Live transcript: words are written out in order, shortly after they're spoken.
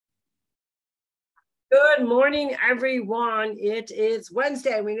Good morning, everyone. It is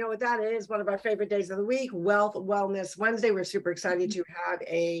Wednesday. We know what that is. One of our favorite days of the week, Wealth Wellness Wednesday. We're super excited to have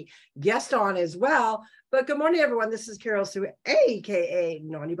a guest on as well. But good morning, everyone. This is Carol Sue, aka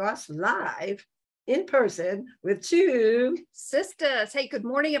Naughty Boss, live in person with two sisters. Hey, good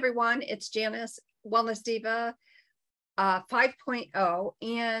morning, everyone. It's Janice, Wellness Diva 5.0.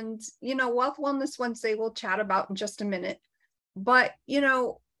 And, Wealth Wellness Wednesday we'll chat about in just a minute. But,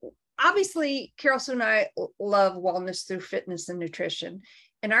 obviously, Carol Sue and I love wellness through fitness and nutrition.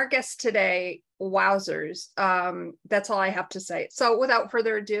 And our guest today, wowzers, that's all I have to say. So without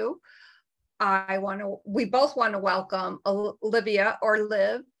further ado, we both want to welcome Olivia or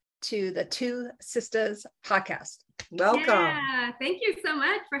Liv to the Two Sisters podcast. Welcome. Yeah, thank you so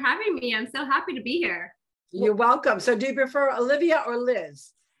much for having me. I'm so happy to be here. You're welcome. So do you prefer Olivia or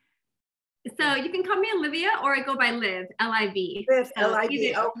Liz? So you can call me Olivia or I go by Liv, L-I-V. Liv, so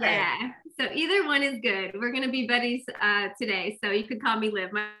L-I-V, okay. Yeah, so either one is good. We're going to be buddies today. So you could call me Liv.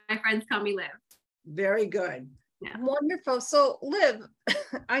 My friends call me Liv. Very good. Yeah. Wonderful. So Liv,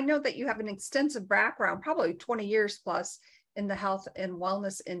 I know that you have an extensive background, probably 20 years plus in the health and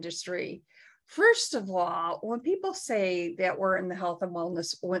wellness industry. First of all, when people say that we're in the health and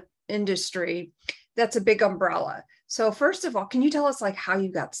wellness industry, that's a big umbrella. So first of all, can you tell us how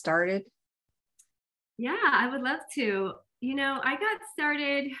you got started? Yeah, I would love to. I got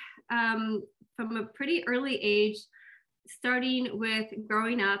started from a pretty early age, starting with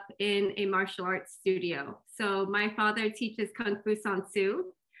growing up in a martial arts studio. So my father teaches Kung Fu San Soo.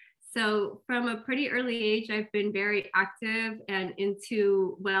 So from a pretty early age, I've been very active and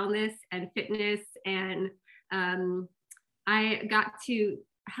into wellness and fitness. And I got to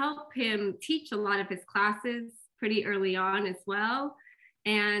help him teach a lot of his classes pretty early on as well.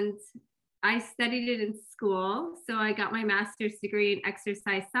 And I studied it in school. So I got my master's degree in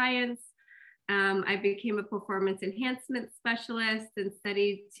exercise science. I became a performance enhancement specialist and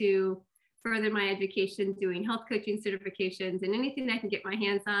studied to further my education doing health coaching certifications and anything I can get my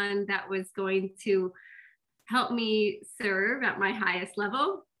hands on that was going to help me serve at my highest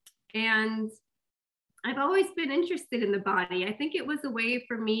level. And I've always been interested in the body. I think it was a way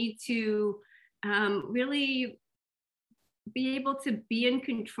for me to really be able to be in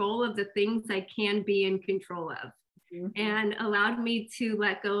control of the things I can be in control of, and allowed me to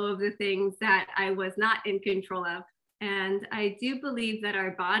let go of the things that I was not in control of. And I do believe that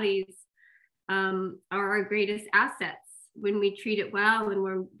our bodies are our greatest assets when we treat it well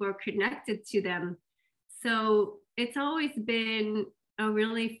and we're connected to them. So it's always been a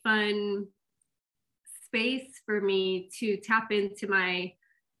really fun space for me to tap into my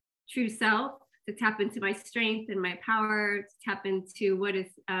true self, to tap into my strength and my power, to tap into what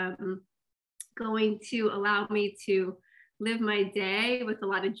is going to allow me to live my day with a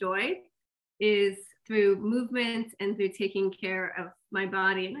lot of joy, is through movement and through taking care of my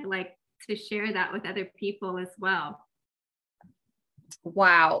body. And I like to share that with other people as well.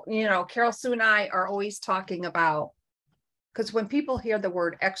 Wow. Carol Sue and I are always talking about, because when people hear the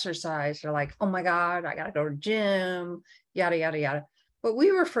word exercise, they're like, oh my God, I got to go to the gym, yada, yada, yada. But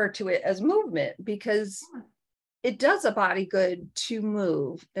we refer to it as movement because it does a body good to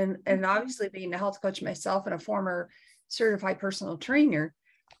move. And obviously being a health coach myself and a former certified personal trainer,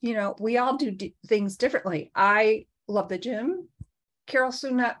 we all do things differently. I love the gym. Carol Sue,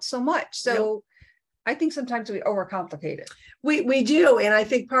 not so much. So I think sometimes we overcomplicate it. We do. And I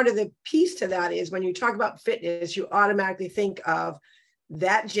think part of the piece to that is when you talk about fitness, you automatically think of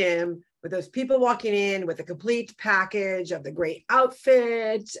that gym with those people walking in with a complete package of the great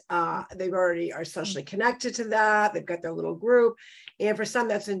outfit. They already are socially connected to that. They've got their little group. And for some,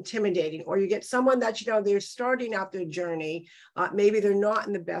 that's intimidating. Or you get someone that, they're starting out their journey. Maybe they're not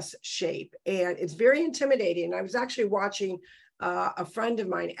in the best shape. And it's very intimidating. And I was actually watching a friend of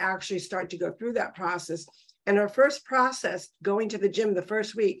mine actually start to go through that process. And her first process going to the gym the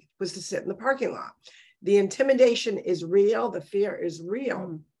first week was to sit in the parking lot. The intimidation is real. The fear is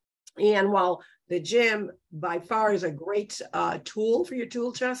real. And while the gym by far is a great tool for your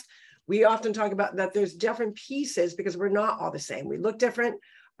tool chest, we often talk about that there's different pieces because we're not all the same. We look different.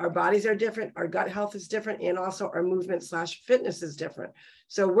 Our bodies are different. Our gut health is different. And also our movement/fitness is different.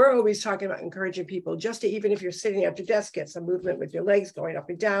 So we're always talking about encouraging people just to, even if you're sitting at your desk, get some movement with your legs going up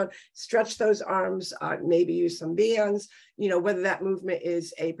and down, stretch those arms, maybe use some bands, whether that movement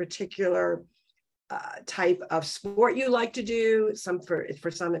is a particular type of sport you like to do.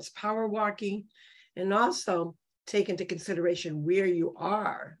 For some, it's power walking. And also take into consideration where you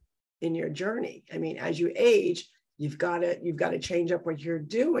are in your journey. I mean, as you age, you've got to change up what you're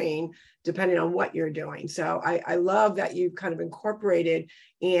doing depending on what you're doing. So I love that you've kind of incorporated,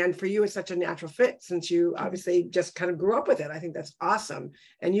 and for you, it's such a natural fit since you obviously just kind of grew up with it. I think that's awesome.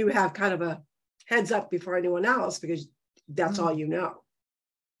 And you have kind of a heads up before anyone else because that's all you know.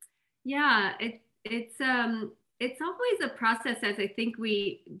 Yeah, it's always a process as I think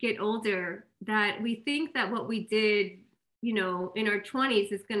we get older, that we think that what we did, you know, in our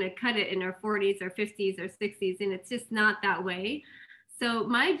 20s is going to cut it in our 40s or 50s or 60s, and it's just not that way. So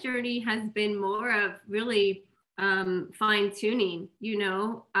my journey has been more of really fine tuning. You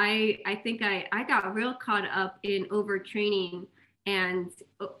know, I think I got real caught up in overtraining and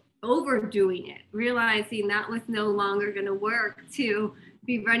overdoing it, realizing that was no longer going to work to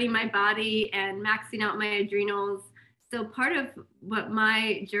be running my body and maxing out my adrenals. So part of what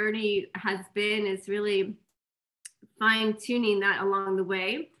my journey has been is really fine tuning that along the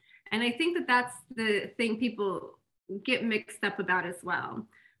way. And I think that that's the thing people get mixed up about as well.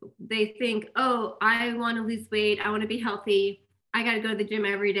 They think, oh, I want to lose weight, I want to be healthy, I got to go to the gym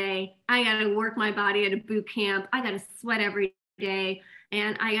every day, I got to work my body at a boot camp, I got to sweat every day,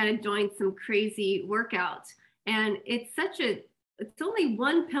 and I got to join some crazy workout. And it's only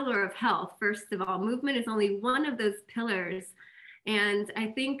one pillar of health. First of all, movement is only one of those pillars. And I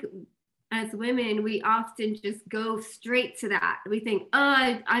think as women, we often just go straight to that. We think,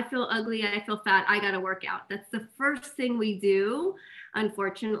 oh, I feel ugly, I feel fat, I got to work out. That's the first thing we do,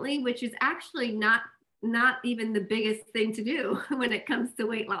 unfortunately, which is actually not even the biggest thing to do when it comes to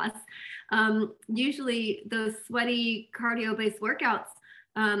weight loss. Usually those sweaty cardio-based workouts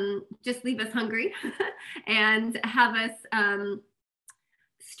just leave us hungry and have us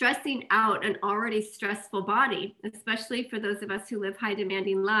stressing out an already stressful body, especially for those of us who live high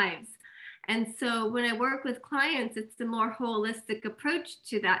demanding lives. And so when I work with clients, it's a more holistic approach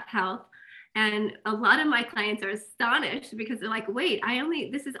to that health. And a lot of my clients are astonished because they're like, wait,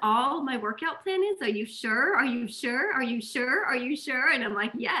 this is all my workout plan is? Are you sure? Are you sure? Are you sure? Are you sure? And I'm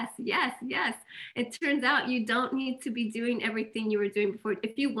like, yes, yes, yes. It turns out you don't need to be doing everything you were doing before.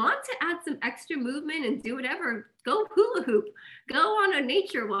 If you want to add some extra movement and do whatever, go hula hoop, go on a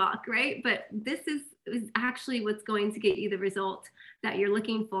nature walk, right? But this is actually what's going to get you the result that you're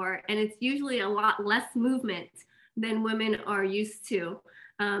looking for. And it's usually a lot less movement than women are used to.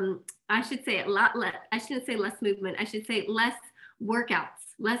 I should say a lot less. I shouldn't say less movement. I should say less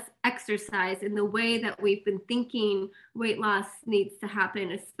workouts, less exercise in the way that we've been thinking weight loss needs to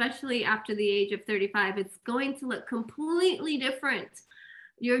happen, especially after the age of 35. It's going to look completely different.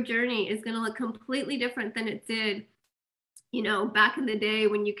 Your journey is going to look completely different than it did, you know, back in the day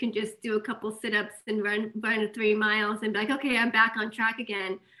when you can just do a couple sit-ups and run 3 miles and be like, okay, I'm back on track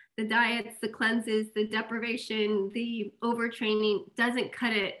again. The diets, the cleanses, the deprivation, the overtraining doesn't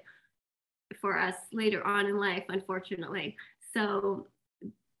cut it for us later on in life, unfortunately. So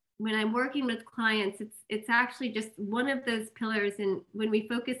when I'm working with clients, it's actually just one of those pillars. And when we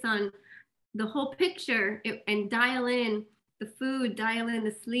focus on the whole picture and dial in the food, dial in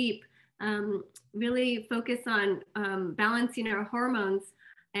the sleep, really focus on balancing our hormones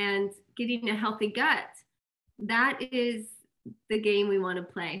and getting a healthy gut, that is the game we want to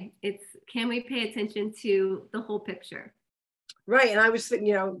play. It's, can we pay attention to the whole picture? Right. And I was thinking,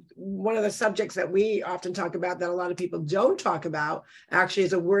 you know, one of the subjects that we often talk about that a lot of people don't talk about actually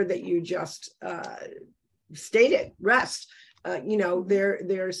is a word that you just stated, rest. You know,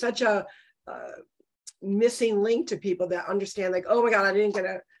 there's such a missing link to people that understand, like, oh my God, I didn't get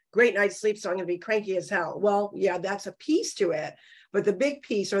a great night's sleep, so I'm going to be cranky as hell. Well, yeah, that's a piece to it. But the big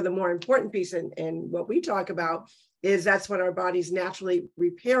piece, or the more important piece, and what we talk about, is that's when our bodies naturally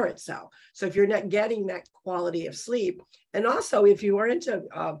repair itself. So if you're not getting that quality of sleep, and also if you are into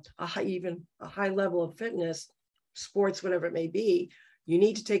a high level of fitness, sports, whatever it may be, you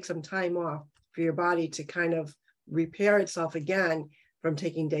need to take some time off for your body to kind of repair itself again from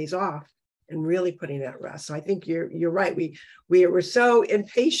taking days off and really putting that rest. So I think you're right. We're so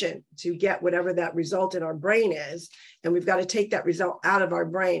impatient to get whatever that result in our brain is, and we've got to take that result out of our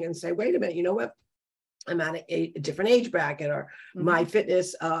brain and say, wait a minute, you know what? I'm at a different age bracket, or my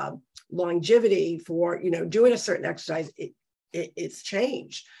fitness longevity for, you know, doing a certain exercise, it's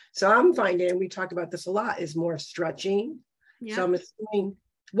changed. So I'm finding, and we talk about this a lot, is more stretching. Yeah. So I'm assuming,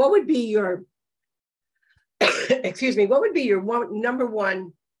 what would be your, excuse me, what would be your number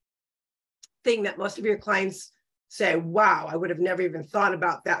one thing that most of your clients say, wow, I would have never even thought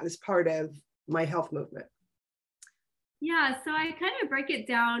about that as part of my health movement? Yeah, so I kind of break it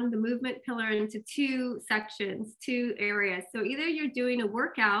down, the movement pillar, into 2 sections, 2 areas. So either you're doing a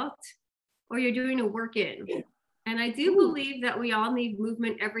workout or you're doing a work in. And I do believe that we all need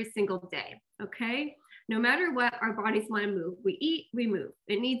movement every single day, okay? no matter what, our bodies want to move. We eat, we move.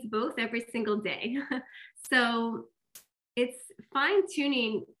 It needs both every single day. So it's fine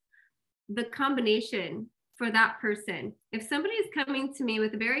tuning the combination for that person. If somebody is coming to me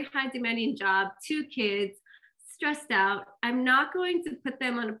with a very high demanding job, 2 kids, stressed out, I'm not going to put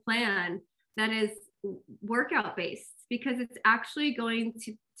them on a plan that is workout based, because it's actually going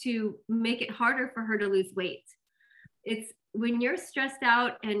to make it harder for her to lose weight. It's when you're stressed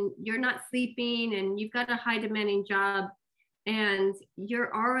out and you're not sleeping and you've got a high demanding job and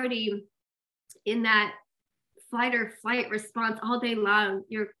you're already in that fight or flight response all day long,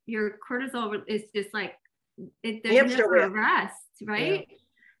 your cortisol is just like, there's never a rest, right? Yeah.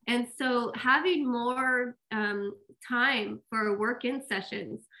 And so having more time for work-in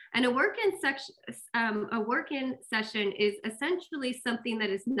sessions, and a work-in session is essentially something that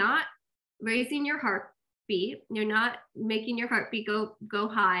is not raising your heartbeat, you're not making your heartbeat go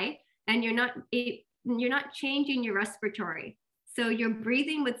high, and you're not changing your respiratory. So your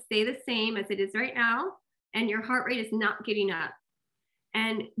breathing would stay the same as it is right now, and your heart rate is not getting up,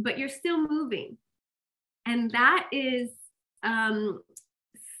 but you're still moving. And that is,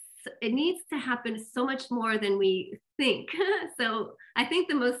 it needs to happen so much more than we think. So I think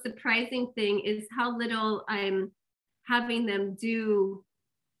the most surprising thing is how little I'm having them do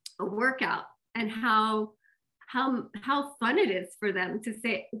a workout, and how fun it is for them to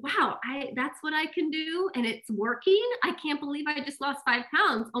say, wow, that's what I can do, and it's working. I can't believe I just lost 5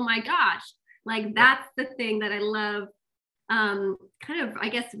 pounds. Oh my gosh. Like, that's the thing that I love, kind of, I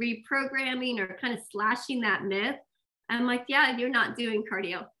guess, reprogramming or kind of slashing that myth. I'm like, yeah, you're not doing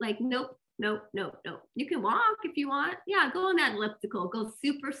cardio. Like, nope. You can walk if you want. Yeah, go on that elliptical, go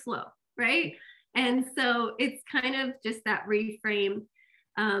super slow, right? And so it's kind of just that reframe.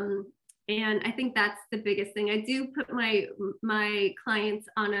 And I think that's the biggest thing. I do put my clients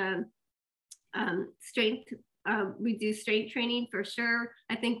on a strength. We do strength training for sure.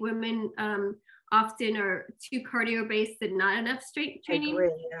 I think women often are too cardio based and not enough strength training. I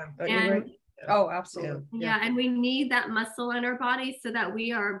agree, yeah. Oh, absolutely. Yeah. And we need that muscle in our body so that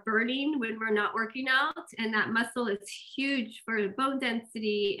we are burning when we're not working out. And that muscle is huge for bone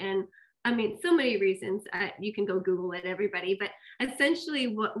density. And I mean, so many reasons. You can go Google it, everybody. But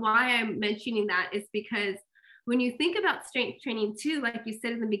essentially why I'm mentioning that is because when you think about strength training too, like you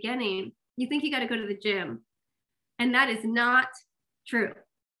said in the beginning, you think you got to go to the gym. And that is not true.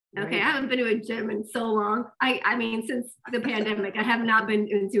 Okay, right. I haven't been to a gym in so long. I mean, since the pandemic, I have not been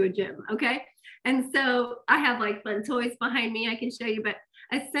into a gym. Okay. And so I have like fun toys behind me I can show you, but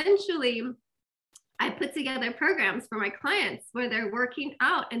essentially I put together programs for my clients where they're working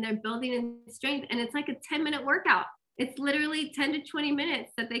out and they're building in strength, and it's like a 10-minute workout. It's literally 10 to 20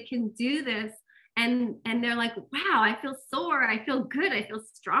 minutes that they can do this. And they're like, wow, I feel sore. I feel good. I feel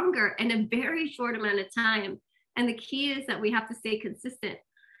stronger in a very short amount of time. And the key is that we have to stay consistent.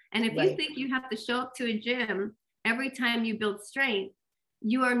 And if you think you have to show up to a gym every time you build strength,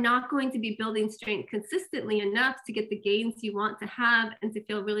 you are not going to be building strength consistently enough to get the gains you want to have and to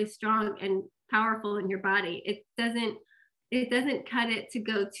feel really strong and powerful in your body. It doesn't cut it to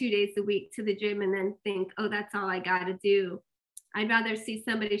go 2 days a week to the gym and then think, oh, that's all I got to do. I'd rather see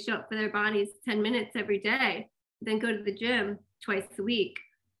somebody show up for their bodies 10 minutes every day than go to the gym twice a week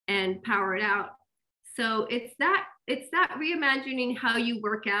and power it out. So it's that reimagining how you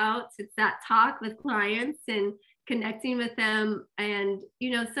work out. It's that talk with clients and connecting with them. And,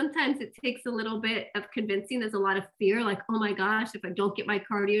 sometimes it takes a little bit of convincing. There's a lot of fear, like, oh my gosh, if I don't get my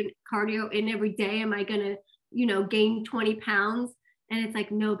cardio in every day, am I going to, gain 20 pounds? And it's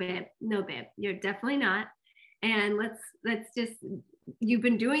like, no, babe, you're definitely not. And let's just, you've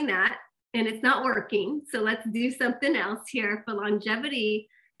been doing that and it's not working. So let's do something else here for longevity.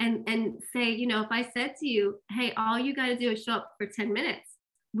 And say, if I said to you, hey, all you got to do is show up for 10 minutes,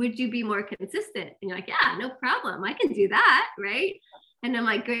 would you be more consistent? And you're like, yeah, no problem. I can do that. Right. And I'm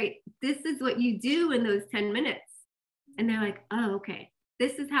like, great. This is what you do in those 10 minutes. And they're like, oh, okay.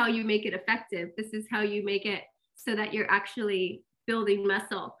 This is how you make it effective. This is how you make it so that you're actually building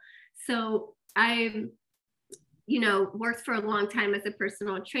muscle. So I've, worked for a long time as a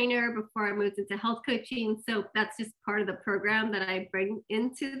personal trainer before I moved into health coaching. So that's just part of the program that I bring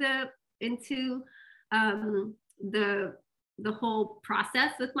into the whole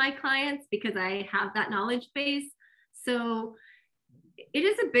process with my clients, because I have that knowledge base. So it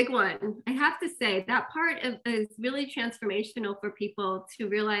is a big one. I have to say that part is really transformational for people to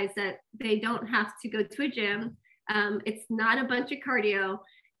realize that they don't have to go to a gym. It's not a bunch of cardio.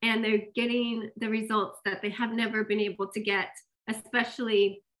 And they're getting the results that they have never been able to get,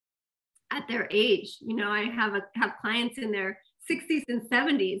 especially at their age. I have clients in their 60s and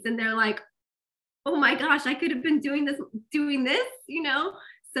 70s, and they're like, oh my gosh, I could have been doing this, you know?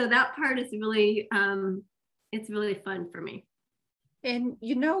 So that part is really, it's really fun for me. And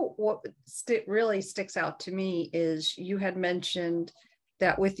you know what really sticks out to me is you had mentioned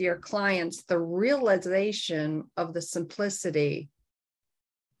that with your clients, the realization of the simplicity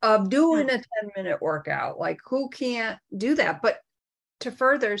of doing a 10-minute workout, like who can't do that, but to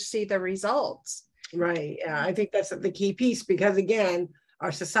further see the results. Right. Yeah, I think that's the key piece, because again,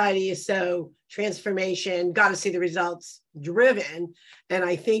 our society is so transformation, got to see the results driven. And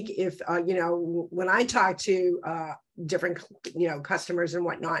I think if, you know, when I talk to different, you know, customers and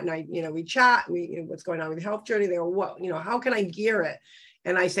whatnot, and I, you know, we chat, you know, what's going on with the health journey, they go, what, you know, how can I gear it?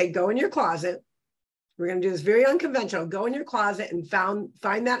 And I say, go in your closet. We're going to do this very unconventional. Go in your closet and find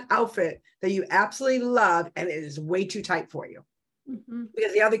that outfit that you absolutely love, and it is way too tight for you. Mm-hmm.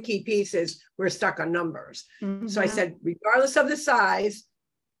 Because the other key piece is we're stuck on numbers. Mm-hmm. So I said, regardless of the size,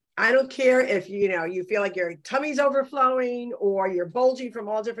 I don't care if, you know, you feel like your tummy's overflowing or you're bulging from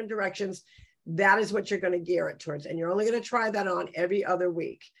all different directions. That is what you're going to gear it towards. And you're only going to try that on every other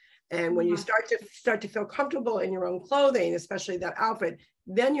week. And when you start to feel comfortable in your own clothing, especially that outfit,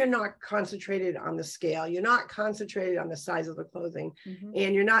 then you're not concentrated on the scale. You're not concentrated on the size of the clothing. Mm-hmm.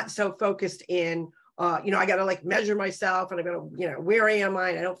 And you're not so focused in, you know, I got to like measure myself and I got to, you know, where am I?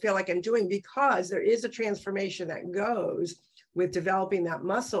 And I don't feel like I'm doing, because there is a transformation that goes with developing that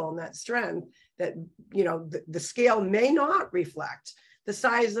muscle and that strength that, you know, the scale may not reflect. The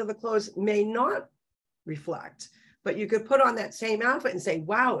size of the clothes may not reflect. But you could put on that same outfit and say,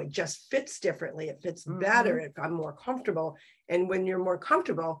 wow, it just fits differently. It fits better. If I'm more comfortable. And when you're more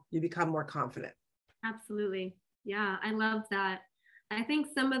comfortable, you become more confident. Absolutely. Yeah, I love that. I think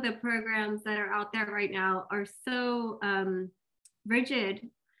some of the programs that are out there right now are so rigid,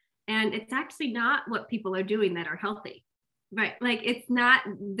 and it's actually not what people are doing that are healthy, right? Like it's not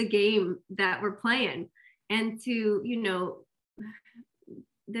the game that we're playing. And to, you know,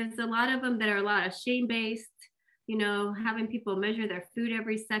 there's a lot of them that are a lot of shame-based, you know, having people measure their food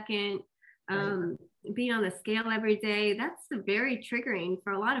every second, being on the scale every day. That's very triggering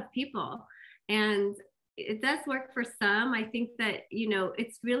for a lot of people. And it does work for some. I think that, you know,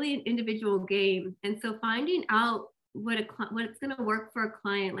 it's really an individual game. And so finding out what's going to work for a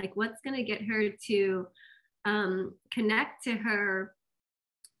client, like what's going to get her to connect to her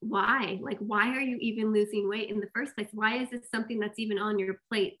why, like, why are you even losing weight in the first place? Why is this something that's even on your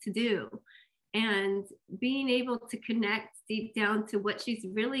plate to do? And being able to connect deep down to what she's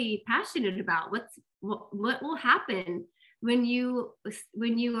really passionate about. What will happen when you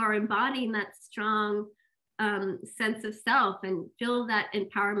are embodying that strong sense of self and feel that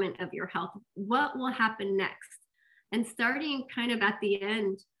empowerment of your health? What will happen next? And starting kind of at the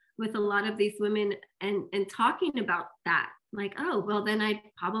end with a lot of these women and talking about that, like, oh, well, then I'd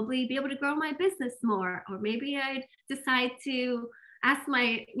probably be able to grow my business more, or maybe I'd decide to ask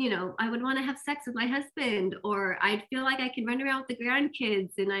my, you know, I would want to have sex with my husband, or I'd feel like I can run around with the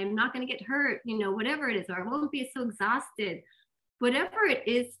grandkids and I'm not going to get hurt, you know, whatever it is, or I won't be so exhausted. Whatever it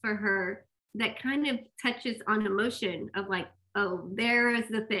is for her that kind of touches on emotion of like, oh, there is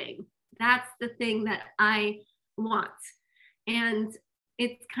the thing. That's the thing that I want. And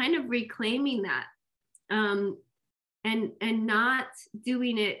it's kind of reclaiming that and not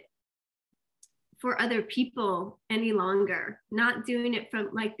doing it for other people any longer, not doing it from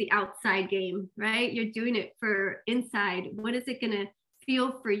like the outside game, right? You're doing it for inside. What is it going to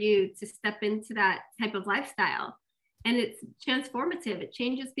feel for you to step into that type of lifestyle? And it's transformative. It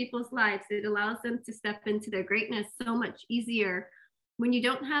changes people's lives. It allows them to step into their greatness so much easier when you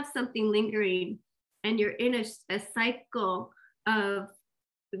don't have something lingering and you're in a cycle of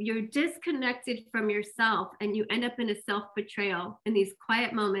you're disconnected from yourself, and you end up in a self-betrayal in these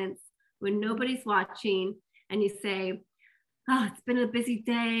quiet moments when nobody's watching, and you say, oh, it's been a busy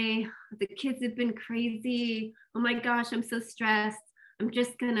day. The kids have been crazy. Oh my gosh, I'm so stressed.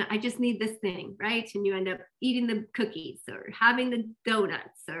 I just need this thing, right? And you end up eating the cookies or having the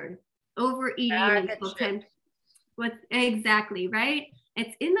donuts or overeating. Exactly, right?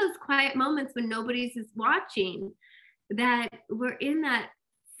 It's in those quiet moments when nobody's is watching that we're in that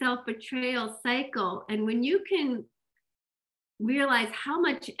self-betrayal cycle. And when you can realize how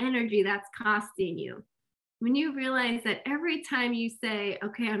much energy that's costing you, when you realize that every time you say,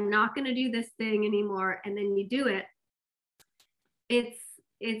 okay, I'm not going to do this thing anymore, and then you do it, it's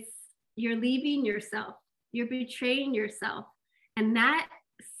you're leaving yourself, you're betraying yourself, and that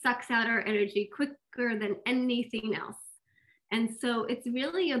sucks out our energy quicker than anything else. And so it's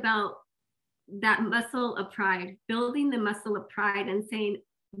really about that muscle of pride, building the muscle of pride and saying,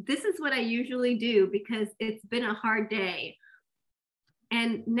 this is what I usually do because it's been a hard day.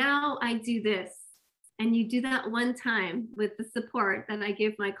 And now I do this. And you do that one time with the support that I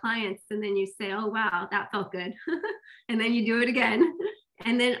give my clients. And then you say, oh, wow, that felt good. And then you do it again.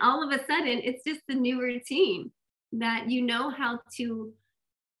 And then all of a sudden, it's just a new routine that you know how to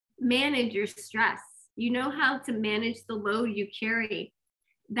manage your stress. You know how to manage the load you carry.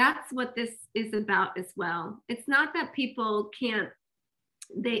 That's what this is about as well. It's not that people can't,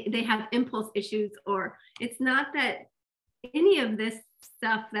 they have impulse issues, or it's not that any of this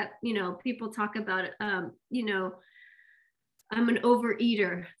stuff that, you know, people talk about, you know, I'm an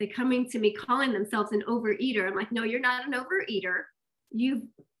overeater. They're coming to me calling themselves an overeater. I'm like, no, you're not an overeater. You've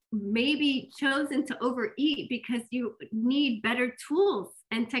maybe chosen to overeat because you need better tools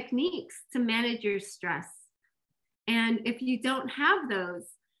and techniques to manage your stress. And if you don't have those,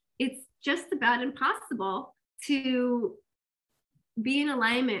 it's just about impossible to be in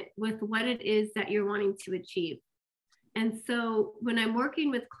alignment with what it is that you're wanting to achieve. And so when I'm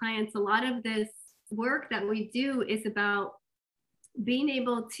working with clients, a lot of this work that we do is about being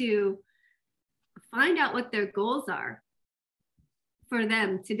able to find out what their goals are for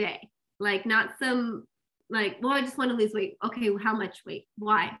them today. Like, not some, like, well, I just want to lose weight. Okay, well, how much weight?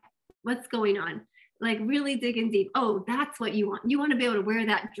 Why? What's going on? Like, really digging deep. Oh, that's what you want. You want to be able to wear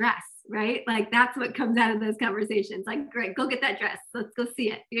that dress, right? Like, that's what comes out of those conversations. Like, great, go get that dress. Let's go see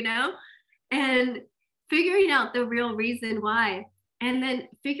it, you know? And figuring out the real reason why. And then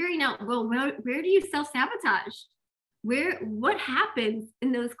figuring out, well, where do you self-sabotage? What happens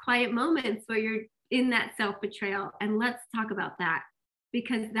in those quiet moments where you're in that self-betrayal? And let's talk about that,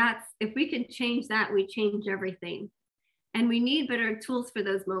 because that's, if we can change that, we change everything. And we need better tools for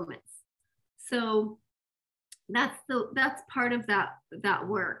those moments. So that's part of that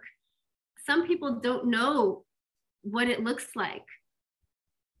work. Some people don't know what it looks like.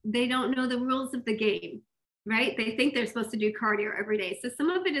 They don't know the rules of the game, right? They think they're supposed to do cardio every day. So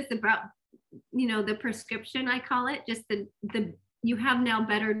some of it is about, you know, the prescription, I call it, just the you have now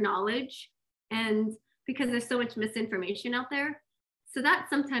better knowledge, and because there's so much misinformation out there. So that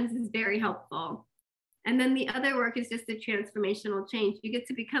sometimes is very helpful. And then the other work is just a transformational change. You get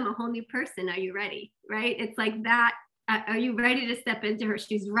to become a whole new person. Are you ready? Right? It's like that. Are you ready to step into her?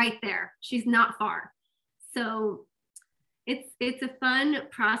 She's right there. She's not far. So it's a fun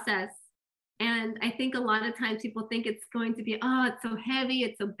process. And I think a lot of times people think it's going to be, oh, it's so heavy,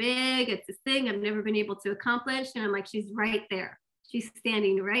 it's so big, it's this thing I've never been able to accomplish. And I'm like, she's right there. She's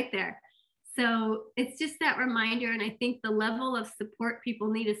standing right there. So it's just that reminder. And I think the level of support people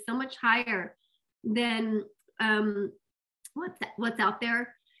need is so much higher than what's out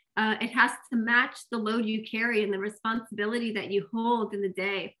there. It has to match the load you carry and the responsibility that you hold in the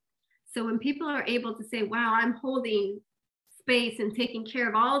day. So when people are able to say, wow, I'm holding space and taking care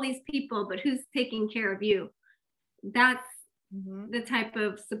of all these people, but who's taking care of you? That's the type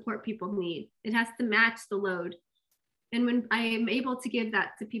of support people need. It has to match the load. And when I am able to give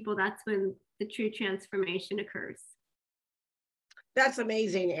that to people, that's when the true transformation occurs. That's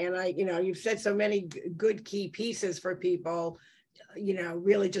amazing. And you've said so many good key pieces for people,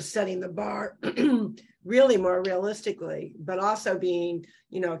 really just setting the bar really more realistically, but also being,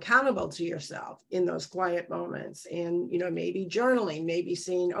 accountable to yourself in those quiet moments. And, maybe journaling, maybe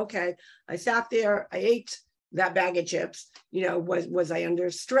seeing, okay, I sat there, I ate that bag of chips, was I under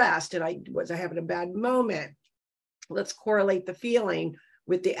stress? Was I having a bad moment? Let's correlate the feeling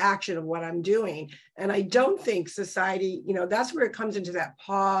with the action of what I'm doing. And I don't think society, that's where it comes into that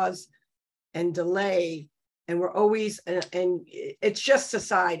pause and delay. And we're always, and it's just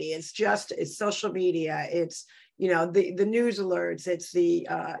society. It's social media. It's, the news alerts. It's the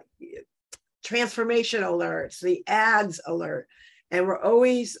transformation alerts, the ads alert. And we're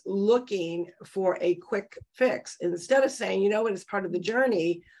always looking for a quick fix. Instead of saying, what is part of the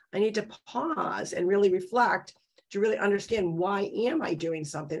journey, I need to pause and really reflect to really understand, why am I doing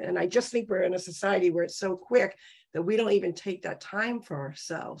something? And I just think we're in a society where it's so quick that we don't even take that time for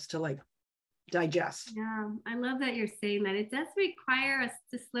ourselves to digest. Yeah, I love that you're saying that. It does require us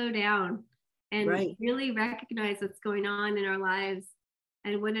to slow down and really recognize what's going on in our lives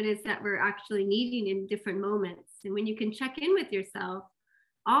and what it is that we're actually needing in different moments. And when you can check in with yourself,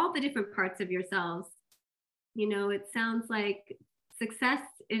 all the different parts of yourselves, it sounds like success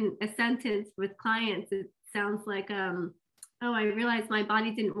in a sentence with clients. It sounds like, oh, I realized my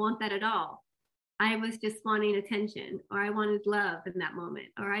body didn't want that at all. I was just wanting attention, or I wanted love in that moment,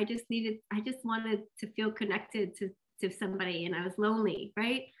 or I just wanted to feel connected to somebody, and I was lonely,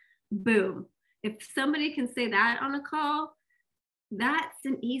 right? Boom. If somebody can say that on a call, that's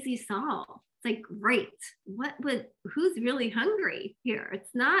an easy solve. It's like, great. Who's really hungry here? It's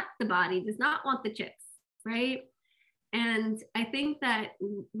not the body, does not want the chips, right? And I think that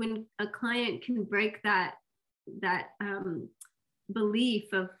when a client can break that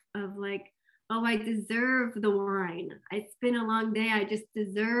belief of like, oh, I deserve the wine. It's been a long day. I just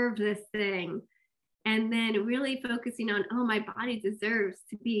deserve this thing. And then really focusing on, oh, my body deserves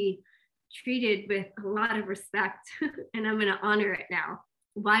to be treated with a lot of respect and I'm going to honor it now.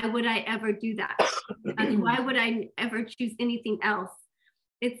 Why would I ever do that? Why would I ever choose anything else?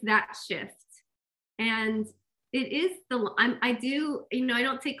 It's that shift. And it is I do, I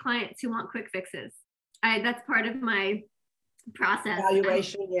don't take clients who want quick fixes. That's part of my process.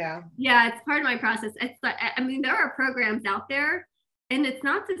 Evaluation, yeah. Yeah, it's part of my process. It's like, I mean, there are programs out there, and it's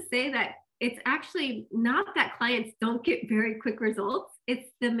not to say that it's actually not that clients don't get very quick results. It's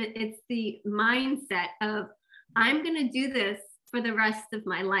the mindset of, I'm going to do this for the rest of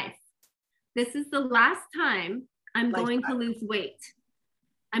my life. This is the last time I'm going to lose weight.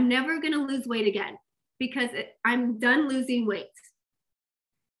 I'm never going to lose weight again because I'm done losing weight.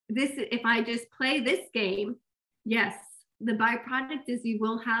 If I just play this game, yes, the byproduct is you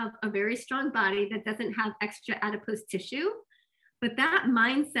will have a very strong body that doesn't have extra adipose tissue, but that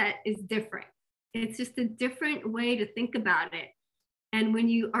mindset is different. It's just a different way to think about it. And when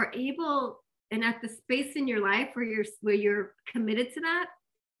you are able, and at the space in your life where you're committed to that,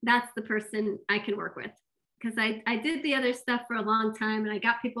 that's the person I can work with. Because I did the other stuff for a long time, and I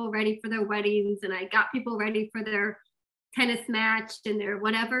got people ready for their weddings, and I got people ready for their tennis match and their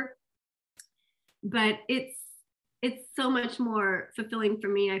whatever. But it's so much more fulfilling for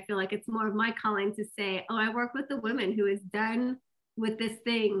me. I feel like it's more of my calling to say, oh, I work with a woman who is done with this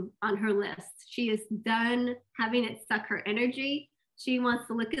thing on her list. She is done having it suck her energy. She wants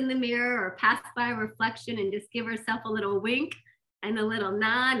to look in the mirror or pass by a reflection and just give herself a little wink and a little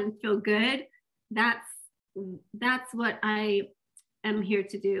nod and feel good. That's what I am here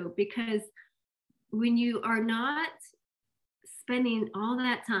to do, because when you are not spending all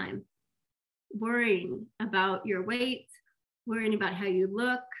that time worrying about your weight, worrying about how you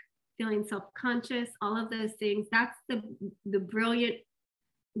look, feeling self-conscious, all of those things, that's the brilliant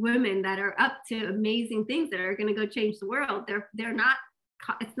women that are up to amazing things that are going to go change the world. They're not,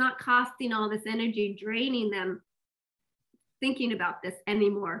 it's not costing all this energy, draining them thinking about this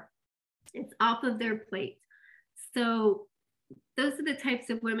anymore. It's off of their plate. So those are the types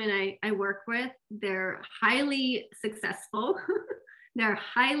of women I work with. They're highly successful. They're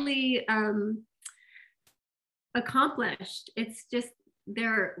highly accomplished. It's just,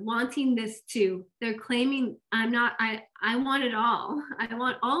 they're wanting this too. They're claiming, I want it all. I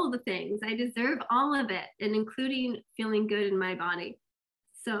want all of the things. I deserve all of it, and including feeling good in my body.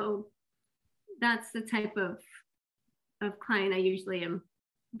 So that's the type of client I usually am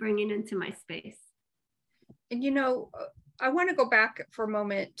bringing into my space. And I want to go back for a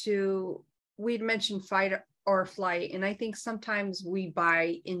moment to, we'd mentioned fight or flight. And I think sometimes we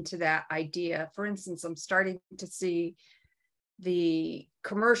buy into that idea. For instance, I'm starting to see the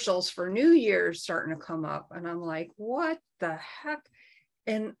commercials for New Year's starting to come up, and I'm like, what the heck?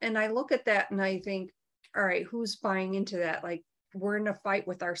 And I look at that and I think, all right, who's buying into that? Like, we're in a fight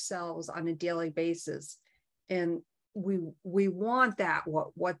with ourselves on a daily basis, and we want that,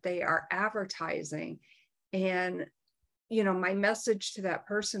 what they are advertising. And my message to that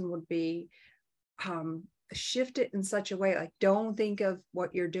person would be, shift it in such a way, like, don't think of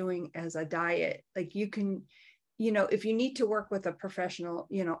what you're doing as a diet. Like, you can, if you need to work with a professional,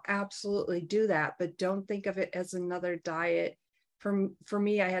 absolutely do that, but don't think of it as another diet. For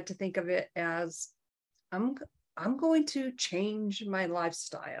me, I had to think of it as, I'm going to change my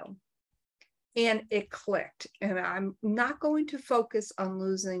lifestyle. And it clicked, and I'm not going to focus on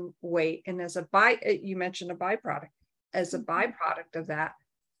losing weight. And you mentioned a byproduct. As a byproduct of that,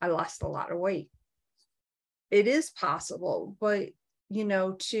 I lost a lot of weight. It is possible, but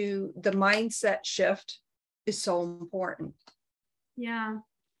to the mindset shift is so important. Yeah,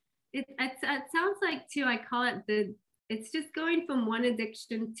 it sounds like too. I call it it's just going from one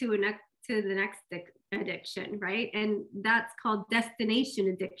addiction to the next addiction, right? And that's called destination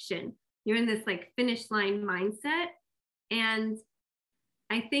addiction. You're in this like finish line mindset. And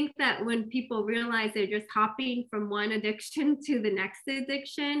I think that when people realize they're just hopping from one addiction to the next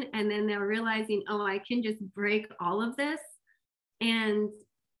addiction, and then they're realizing, oh, I can just break all of this and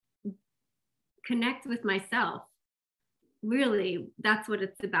connect with myself. Really, that's what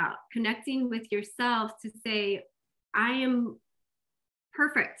it's about. Connecting with yourself to say, I am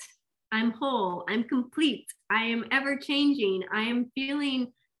perfect. I'm whole. I'm complete. I am ever changing. I am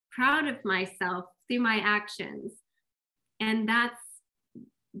feeling proud of myself through my actions. And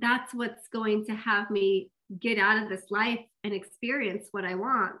that's what's going to have me get out of this life and experience what I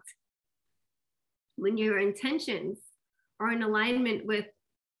want. When your intentions are in alignment with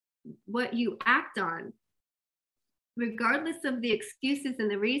what you act on, regardless of the excuses and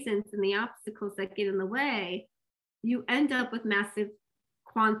the reasons and the obstacles that get in the way, you end up with massive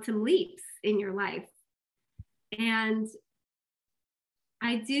quantum leaps in your life. And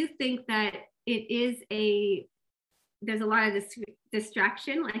I do think that there's a lot of this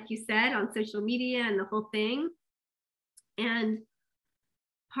distraction, like you said, on social media and the whole thing. And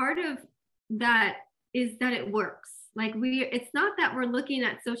part of that is that it works. Like it's not that we're looking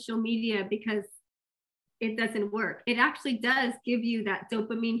at social media because it doesn't work. It actually does give you that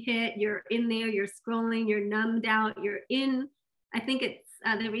dopamine hit. You're in there, you're scrolling, you're numbed out, I think it's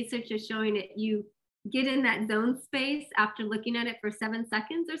the research is showing it, you get in that zone space after looking at it for 7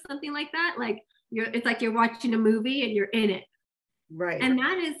 seconds or something like that. Like it's like you're watching a movie and you're in it. Right. And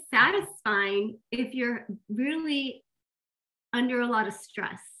that is satisfying if you're really under a lot of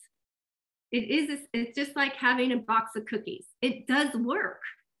stress. It's just like having a box of cookies. It does work.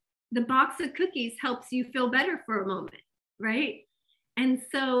 The box of cookies helps you feel better for a moment, right? And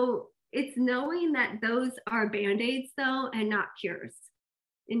so it's knowing that those are Band-Aids though, and not cures.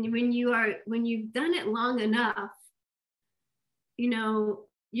 And when you've done it long enough,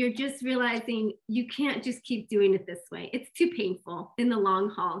 you're just realizing you can't just keep doing it this way. It's too painful in the long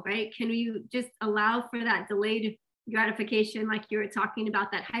haul, right? Can you just allow for that delayed gratification, like you were talking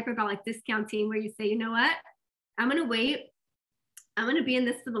about, that hyperbolic discounting, where you say, you know what, I'm going to wait. I'm going to be in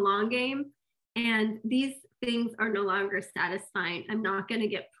this for the long game. And these things are no longer satisfying. I'm not going to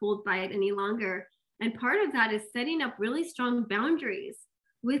get pulled by it any longer. And part of that is setting up really strong boundaries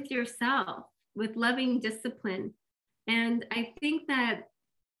with yourself, with loving discipline. And I think that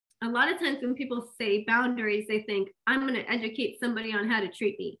a lot of times when people say boundaries, they think, I'm going to educate somebody on how to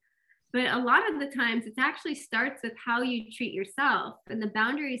treat me. But a lot of the times it actually starts with how you treat yourself and the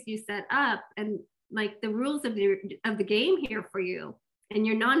boundaries you set up, and like the rules of the game here for you, and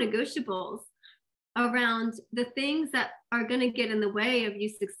your non-negotiables around the things that are going to get in the way of you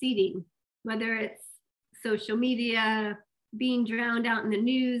succeeding, whether it's social media, being drowned out in the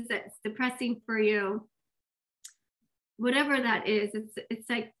news that's depressing for you, whatever that is. It's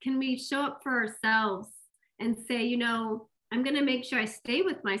like, can we show up for ourselves and say, I'm going to make sure I stay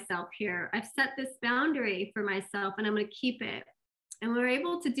with myself here. I've set this boundary for myself and I'm going to keep it. And we're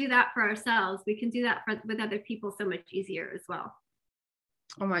able to do that for ourselves. We can do that with other people so much easier as well.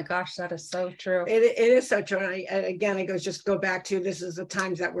 Oh my gosh, that is so true. It is so true. And again, it go back to, this is the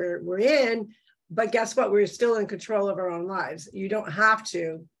times that we're in, but guess what? We're still in control of our own lives. You don't have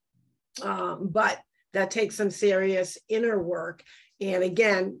to, but that takes some serious inner work. And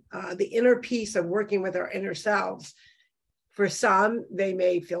again, the inner piece of working with our inner selves. For some, they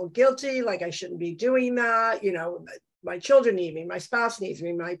may feel guilty, like I shouldn't be doing that. My children need me, my spouse needs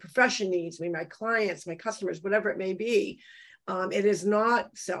me, my profession needs me, my clients, my customers, whatever it may be. It is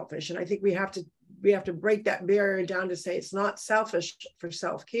not selfish. And I think we have to break that barrier down to say it's not selfish for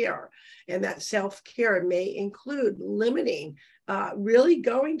self-care. And that self-care may include limiting, really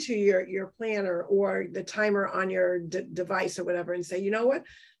going to your planner or the timer on your device or whatever and say, you know what?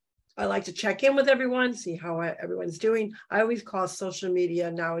 I like to check in with everyone, see how everyone's doing. I always call social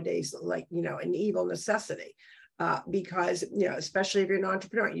media nowadays like, an evil necessity. Because, especially if you're an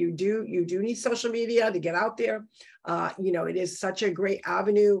entrepreneur, you do need social media to get out there. It is such a great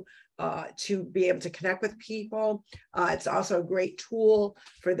avenue to be able to connect with people. It's also a great tool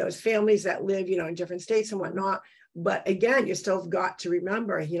for those families that live, in different states and whatnot. But again, you still got to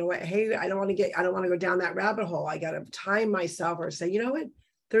remember, hey, I don't want to go down that rabbit hole. I got to time myself, or say,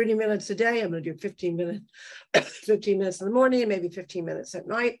 30 minutes a day, I'm going to do 15 minutes in the morning, maybe 15 minutes at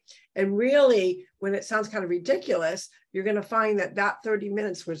night. And really, when it sounds kind of ridiculous, you're going to find that 30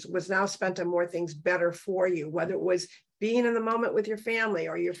 minutes was now spent on more things better for you, whether it was being in the moment with your family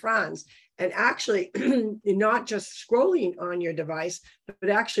or your friends, and actually not just scrolling on your device, but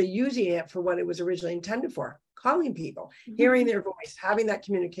actually using it for what it was originally intended for. Calling people, hearing their voice, having that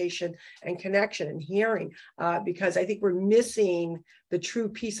communication and connection and hearing, because I think we're missing the true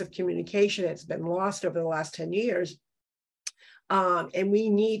piece of communication that's been lost over the last 10 years. And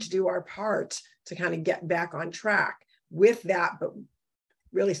we need to do our part to kind of get back on track with that, but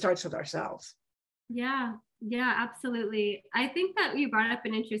really starts with ourselves. Yeah, absolutely. I think that you brought up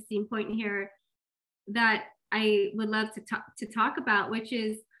an interesting point here that I would love to talk about, which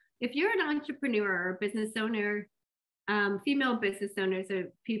is, if you're an entrepreneur or business owner, female business owners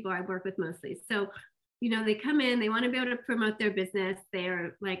are people I work with mostly. So, they come in, they want to be able to promote their business.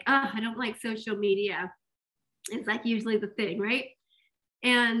 They're like, I don't like social media. It's like usually the thing, right?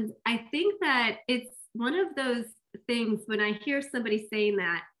 And I think that it's one of those things when I hear somebody saying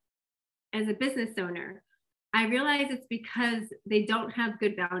that as a business owner, I realize it's because they don't have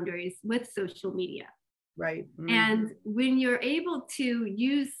good boundaries with social media. Right. And when you're able to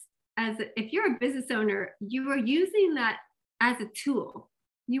use if you're a business owner, you are using that as a tool.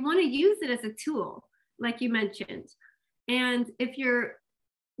 You want to use it as a tool, like you mentioned. And if you're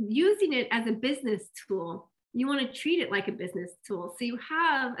using it as a business tool, you want to treat it like a business tool. So you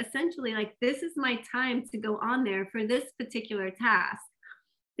have essentially like, this is my time to go on there for this particular task.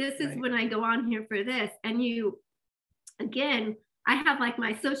 This is when I go on here for this. And you, again, I have like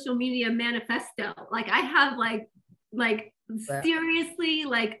my social media manifesto. Like I have like seriously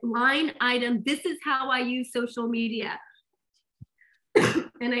like line item. This is how I use social media.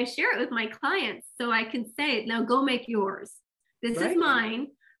 And I share it with my clients so I can say, now go make yours. This is mine.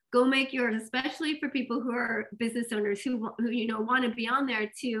 Go make yours, especially for people who are business owners who you know, want to be on there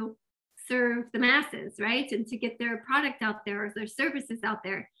to serve the masses, right? And to get their product out there or their services out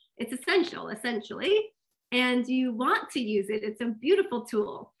there. It's essential, essentially. And you want to use it. It's a beautiful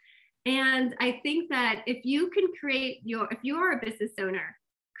tool. And I think that if you can create if you are a business owner,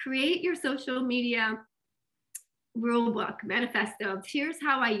 create your social media rule book, manifesto. Here's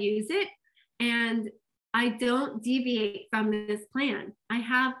how I use it. And I don't deviate from this plan. I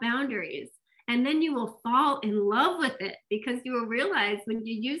have boundaries. And then you will fall in love with it because you will realize when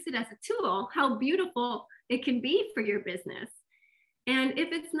you use it as a tool, how beautiful it can be for your business. And if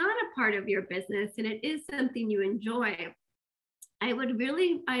it's not a part of your business and it is something you enjoy, I would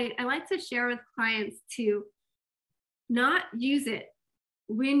really, I like to share with clients to not use it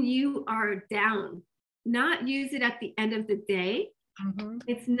when you are down, not use it at the end of the day. Mm-hmm.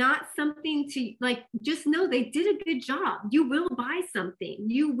 It's not something to like, just know they did a good job. You will buy something.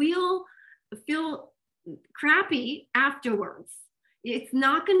 You will feel crappy afterwards. It's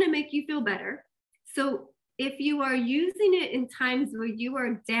not going to make you feel better. So if you are using it in times where you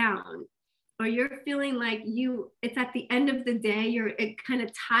are down or you're feeling like it's at the end of the day, you're kind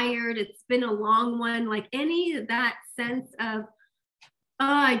of tired, it's been a long one, like any of that sense of, oh,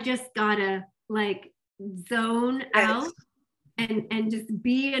 I just gotta like zone out and just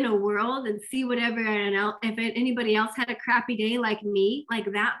be in a world and see whatever, if anybody else had a crappy day like me, like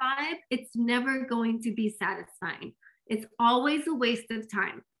that vibe, it's never going to be satisfying. It's always a waste of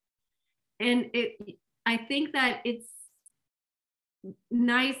time. And I think that it's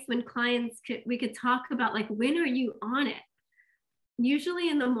nice when clients we could talk about like, when are you on it? Usually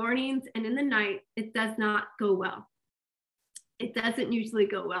in the mornings and in the night, it does not go well. It doesn't usually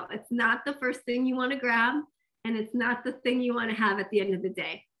go well. It's not the first thing you want to grab, and it's not the thing you want to have at the end of the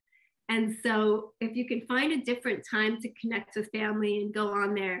day. And so if you can find a different time to connect with family and go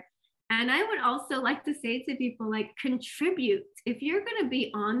on there. And I would also like to say to people, like, contribute. If you're going to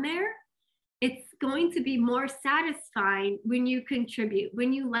be on there, it's going to be more satisfying when you contribute,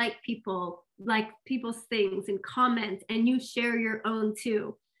 when you like people's things and comment, and you share your own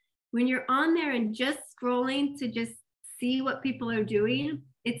too. When you're on there and just scrolling to just see what people are doing,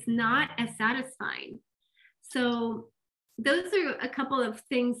 it's not as satisfying. So those are a couple of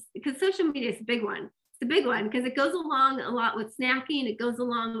things, because social media is a big one. It's a big one because it goes along a lot with snacking. It goes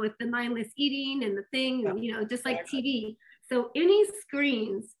along with the mindless eating and the thing, you know, just like TV. So any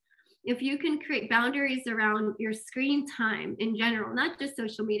screens, if you can create boundaries around your screen time in general, not just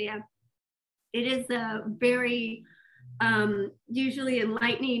social media, it is a very usually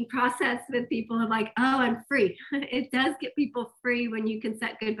enlightening process with people of like, oh, I'm free. It does get people free when you can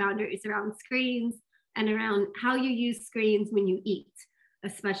set good boundaries around screens and around how you use screens when you eat,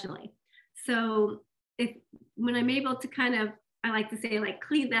 especially. So when I'm able to kind of, I like to say, like,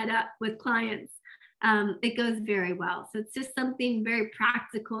 clean that up with clients, it goes very well. So it's just something very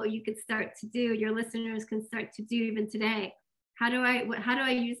practical you could start to do. Your listeners can start to do even today. How do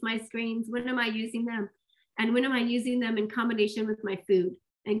I use my screens? When am I using them? And when am I using them in combination with my food?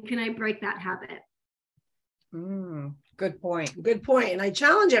 And can I break that habit? Good point. Good point. And I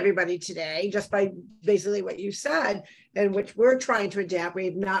challenge everybody today, just by basically what you said, and which we're trying to adapt.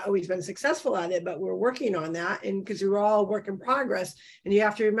 We've not always been successful at it, but we're working on that. And because we're all work in progress, and you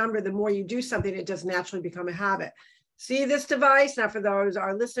have to remember, the more you do something, it does naturally become a habit. See this device. Now, for those,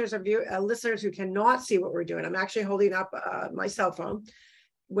 our listeners listeners who cannot see what we're doing, I'm actually holding up my cell phone.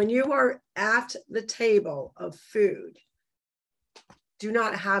 When you are at the table of food, do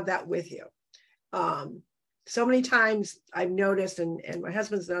not have that with you. So many times I've noticed, and my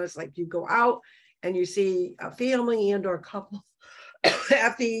husband's noticed, like, you go out and you see a family and or couple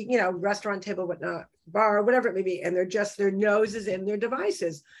at the, restaurant table, whatnot, bar, whatever it may be, and they're just, their nose is in their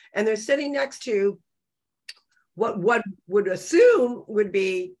devices, and they're sitting next to what would assume would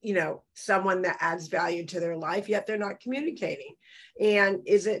be, someone that adds value to their life, yet they're not communicating. And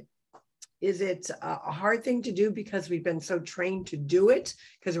is it Is it a hard thing to do because we've been so trained to do it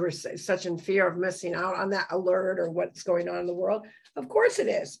because we're such in fear of missing out on that alert or what's going on in the world? Of course it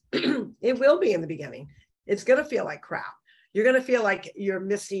is. It will be in the beginning. It's going to feel like crap. You're going to feel like you're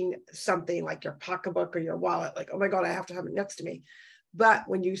missing something like your pocketbook or your wallet, like, oh my God, I have to have it next to me. But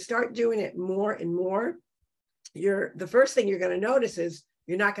when you start doing it more and more, the first thing you're going to notice is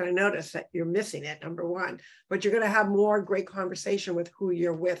you're not going to notice that you're missing it, number one, but you're going to have more great conversation with who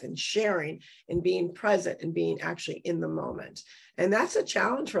you're with and sharing and being present and being actually in the moment. And that's a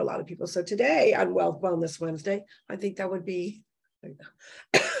challenge for a lot of people. So today on Wellness Wednesday, I think that would be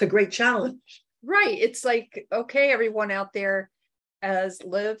a great challenge. Right. It's like, okay, everyone out there, as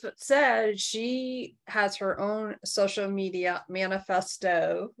Liv said, she has her own social media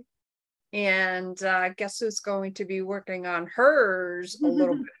manifesto. And guess who's going to be working on hers a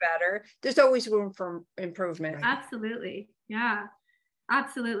little bit better? There's always room for improvement. Absolutely. Yeah,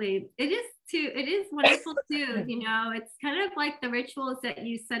 absolutely. It is wonderful too. You know, it's kind of like the rituals that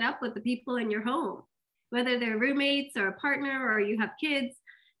you set up with the people in your home, whether they're roommates or a partner or you have kids,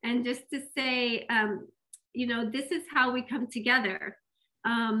 and just to say, you know, this is how we come together.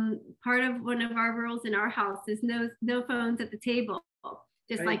 Part of one of our rules in our house is no phones at the table.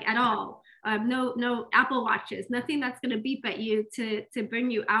 Just right. Like at all. No Apple Watches, nothing that's going to beep at you to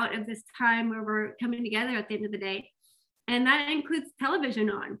bring you out of this time where we're coming together at the end of the day. And that includes television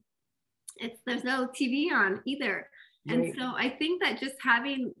on. There's no TV on either. Right. And so I think that just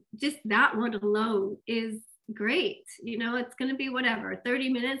having just that one alone is great. You know, it's going to be whatever, 30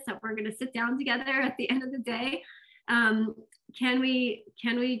 minutes that we're going to sit down together at the end of the day. Can we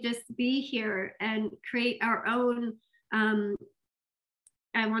just be here and create our own,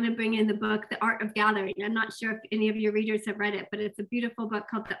 I want to bring in the book, The Art of Gathering. I'm not sure if any of your readers have read it, but it's a beautiful book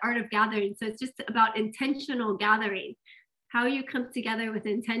called The Art of Gathering. So it's just about intentional gathering, how you come together with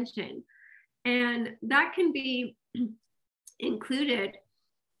intention. And that can be included,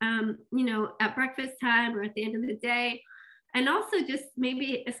 you know, at breakfast time or at the end of the day. And also just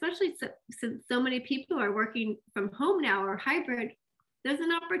maybe, especially since so many people are working from home now or hybrid, there's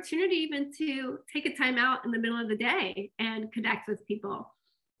an opportunity even to take a time out in the middle of the day and connect with people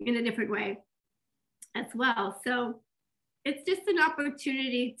in a different way as well. So it's just an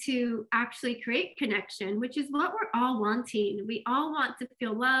opportunity to actually create connection, which is what we're all wanting. We all want to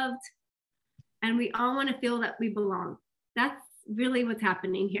feel loved and we all want to feel that we belong. That's really what's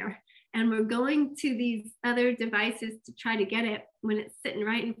happening here. And we're going to these other devices to try to get it when it's sitting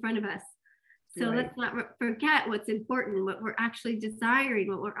right in front of us. So right. Let's not forget what's important, what we're actually desiring,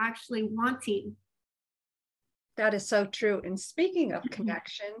 what we're actually wanting. That is so true. And speaking of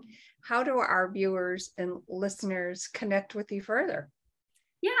connection, how do our viewers and listeners connect with you further?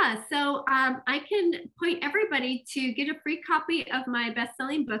 Yeah, so I can point everybody to get a free copy of my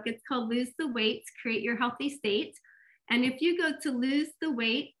best-selling book. It's called Lose the Weight, Create Your Healthy State. And if you go to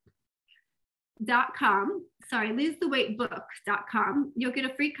losetheweightbook.com, you'll get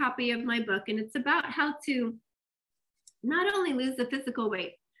a free copy of my book. And it's about how to not only lose the physical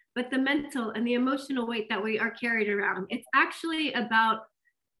weight, but the mental and the emotional weight that we are carried around. It's actually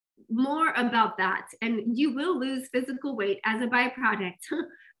more about that. And you will lose physical weight as a byproduct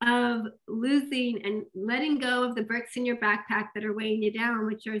of losing and letting go of the bricks in your backpack that are weighing you down,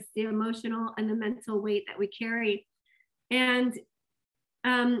 which is the emotional and the mental weight that we carry. And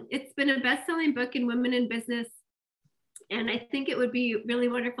it's been a best-selling book in Women in Business. And I think it would be really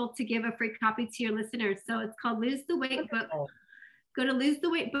wonderful to give a free copy to your listeners. So it's called Lose the Weight Book. Go to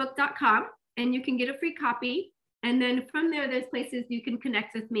losetheweightbook.com and you can get a free copy. And then from there, there's places you can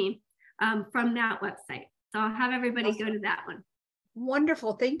connect with me from that website. So I'll have everybody go to that one.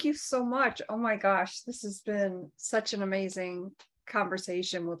 Wonderful. Thank you so much. Oh my gosh, this has been such an amazing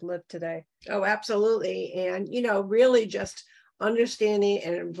conversation with Liv today. Oh, absolutely. And, you know, really just understanding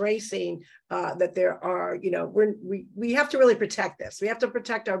and embracing that there are, you know, we have to really protect this. We have to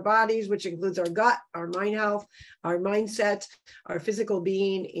protect our bodies, which includes our gut, our mind health, our mindset, our physical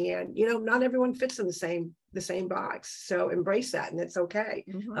being. And, you know, not everyone fits in the same box. So embrace that, and it's okay.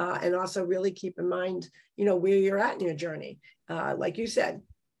 Mm-hmm. And also really keep in mind, you know, where you're at in your journey. Like you said,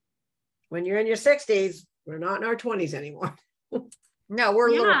 when you're in your 60s, we're not in our 20s anymore. No, we're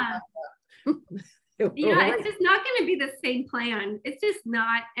a little. Yeah, it's just not going to be the same plan. It's just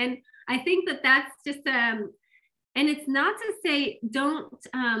not. And I think that's just, and it's not to say don't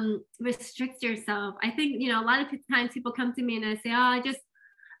restrict yourself. I think, you know, a lot of times people come to me and I say,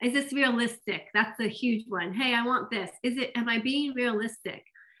 is this realistic? That's a huge one. Hey, I want this. Am I being realistic?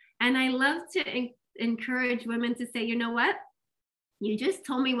 And I love to encourage women to say, you know what? You just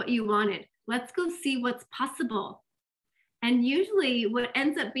told me what you wanted. Let's go see what's possible. And usually what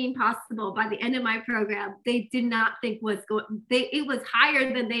ends up being possible by the end of my program, they did not think it was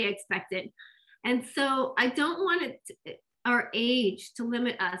higher than they expected. And so I don't want our age to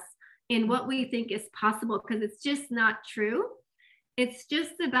limit us in what we think is possible, because it's just not true. It's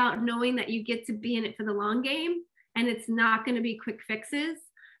just about knowing that you get to be in it for the long game, and it's not going to be quick fixes,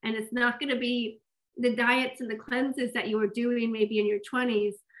 and it's not going to be the diets and the cleanses that you were doing maybe in your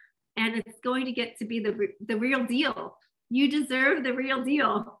 20s, and it's going to get to be the real deal. You deserve the real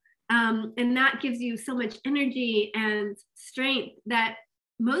deal. And that gives you so much energy and strength that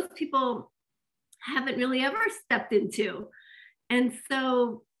most people haven't really ever stepped into. And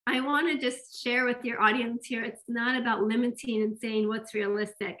so I want to just share with your audience here, it's not about limiting and saying what's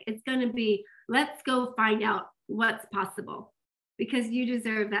realistic. It's going to be, let's go find out what's possible, because you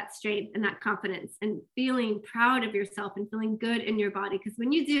deserve that strength and that confidence and feeling proud of yourself and feeling good in your body. Because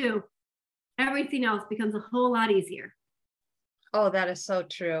when you do, everything else becomes a whole lot easier. Oh, that is so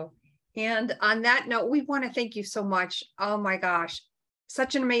true. And on that note, we want to thank you so much. Oh my gosh,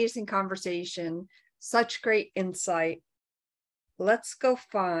 such an amazing conversation, such great insight. Let's go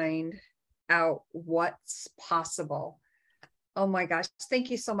find out what's possible. Oh my gosh, thank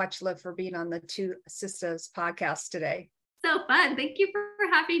you so much, Liv, for being on the Two Sisters podcast today. So fun. Thank you for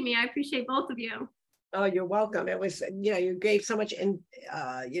having me. I appreciate both of you. Oh, you're welcome. It was, you gave so much,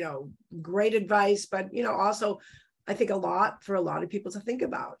 great advice, but, also I think a lot for a lot of people to think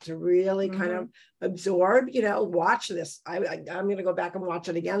about, to really kind of absorb, watch this. I'm going to go back and watch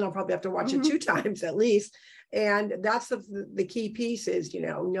it again. I'll probably have to watch it 2 times at least. And that's the key piece is,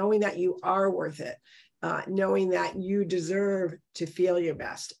 knowing that you are worth it, knowing that you deserve to feel your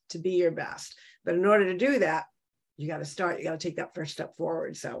best, to be your best. But in order to do that, you got to take that first step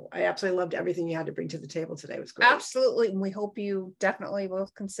forward. So I absolutely loved everything you had to bring to the table today. It was great. Absolutely. And we hope you definitely will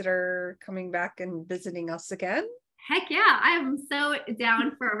consider coming back and visiting us again. Heck yeah. I am so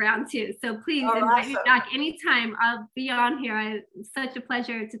down for a round 2. So please invite me back anytime. I'll be on here. It's such a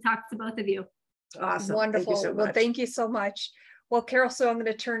pleasure to talk to both of you. Awesome. Wonderful. Thank you so much. Well, thank you so much. Well, Carol, so I'm going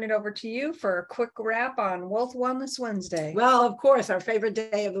to turn it over to you for a quick wrap on Wealth Wellness Wednesday. Well, of course, our favorite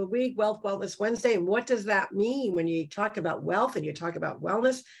day of the week, Wealth Wellness Wednesday. And what does that mean when you talk about wealth and you talk about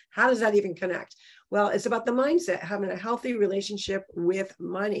wellness? How does that even connect? Well, it's about the mindset, having a healthy relationship with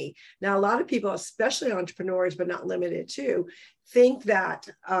money. Now, a lot of people, especially entrepreneurs, but not limited to, think that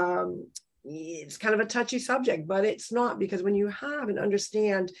it's kind of a touchy subject, but it's not, because when you have and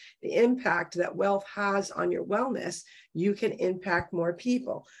understand the impact that wealth has on your wellness, you can impact more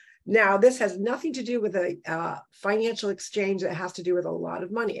people. Now, this has nothing to do with a financial exchange that has to do with a lot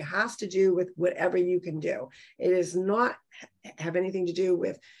of money. It has to do with whatever you can do. It does not have anything to do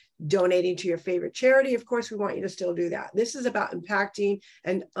with donating to your favorite charity. Of course, we want you to still do that. This is about impacting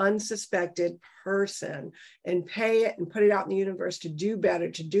an unsuspected person and pay it and put it out in the universe to do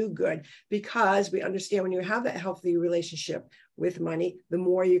better, to do good, because we understand when you have that healthy relationship with money, the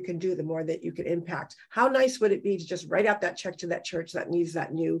more you can do, the more that you can impact. How nice would it be to just write out that check to that church that needs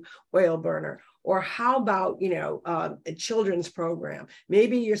that new oil burner? Or how about, a children's program?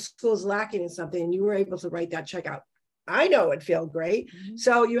 Maybe your school is lacking in something and you were able to write that check out. I know it'd feel great.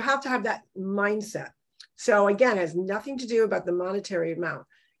 So you have to have that mindset. So again, it has nothing to do about the monetary amount.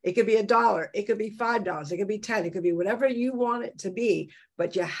 It could be $1, it could be $5, it could be 10, it could be whatever you want it to be,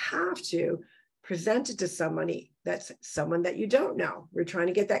 but you have to present it to somebody that's someone that you don't know. We're trying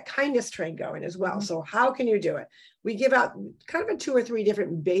to get that kindness train going as well. So how can you do it? We give out kind of 2 or 3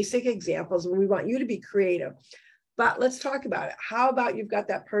 different basic examples, and we want you to be creative. But let's talk about it. How about you've got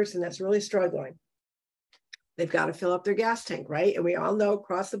that person that's really struggling? They've got to fill up their gas tank, right? And we all know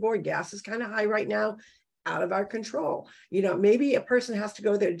across the board, gas is kind of high right now, out of our control. Maybe a person has to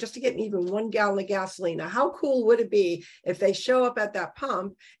go there just to get even 1 gallon of gasoline. Now, how cool would it be if they show up at that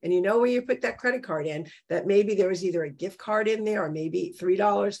pump and where you put that credit card in, that maybe there was either a gift card in there or maybe $3,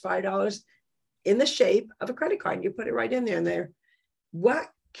 $5 in the shape of a credit card. And you put it right in there and there. What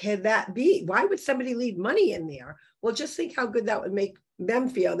can that be? Why would somebody leave money in there? Well, just think how good that would make them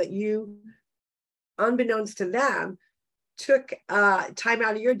feel, that you, unbeknownst to them, took time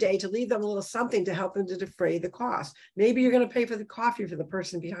out of your day to leave them a little something to help them to defray the cost. Maybe you're going to pay for the coffee for the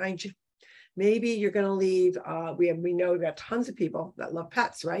person behind you. Maybe you're going to leave, we know we've got tons of people that love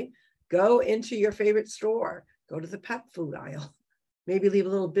pets, right? Go into your favorite store, go to the pet food aisle, maybe leave a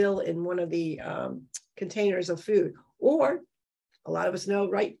little bill in one of the containers of food. Or a lot of us know,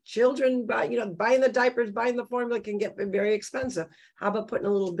 right? Children, buying the diapers, buying the formula can get very expensive. How about putting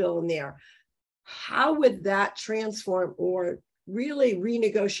a little bill in there? How would that transform or really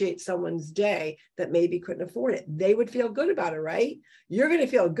renegotiate someone's day that maybe couldn't afford it? They would feel good about it, right? You're going to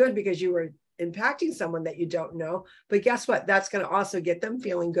feel good because you were impacting someone that you don't know. But guess what? That's going to also get them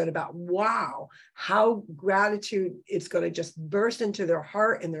feeling good about, wow, how gratitude, it's going to just burst into their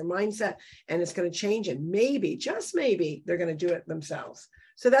heart and their mindset, and it's going to change. And maybe, just maybe, they're going to do it themselves.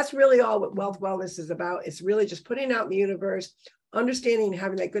 So that's really all what Wealth Wellness is about. It's really just putting out in the universe, understanding,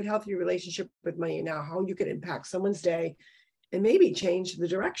 having that good, healthy relationship with money, and now how you can impact someone's day and maybe change the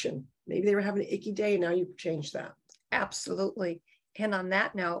direction. Maybe they were having an icky day and now you've changed that. Absolutely. And on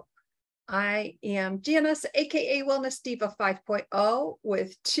that note, I am Janice, aka Wellness Diva 5.0,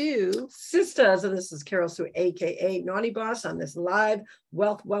 with two sisters, and this is Carol Sue, aka Naughty Boss, on this live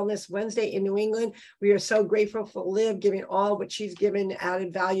Wealth Wellness Wednesday in New England. We are so grateful for Liv giving all what she's given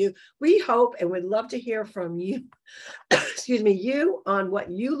added value. We hope and would love to hear from you, excuse me, you on what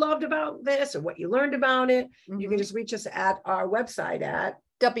you loved about this or what you learned about it. You can just reach us at our website at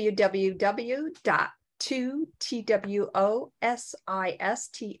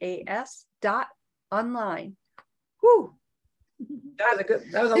www.twosistas.online. Whew. That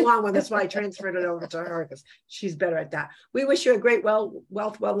was a long one. That's why I transferred it over to her, because she's better at that. We wish you a great Wealth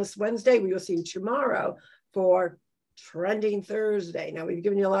Wellness Wednesday. We will see you tomorrow for Trending Thursday. Now, we've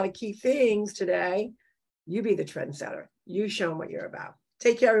given you a lot of key things today. You be the trendsetter. You show them what you're about.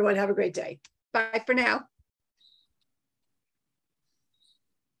 Take care, everyone. Have a great day. Bye for now.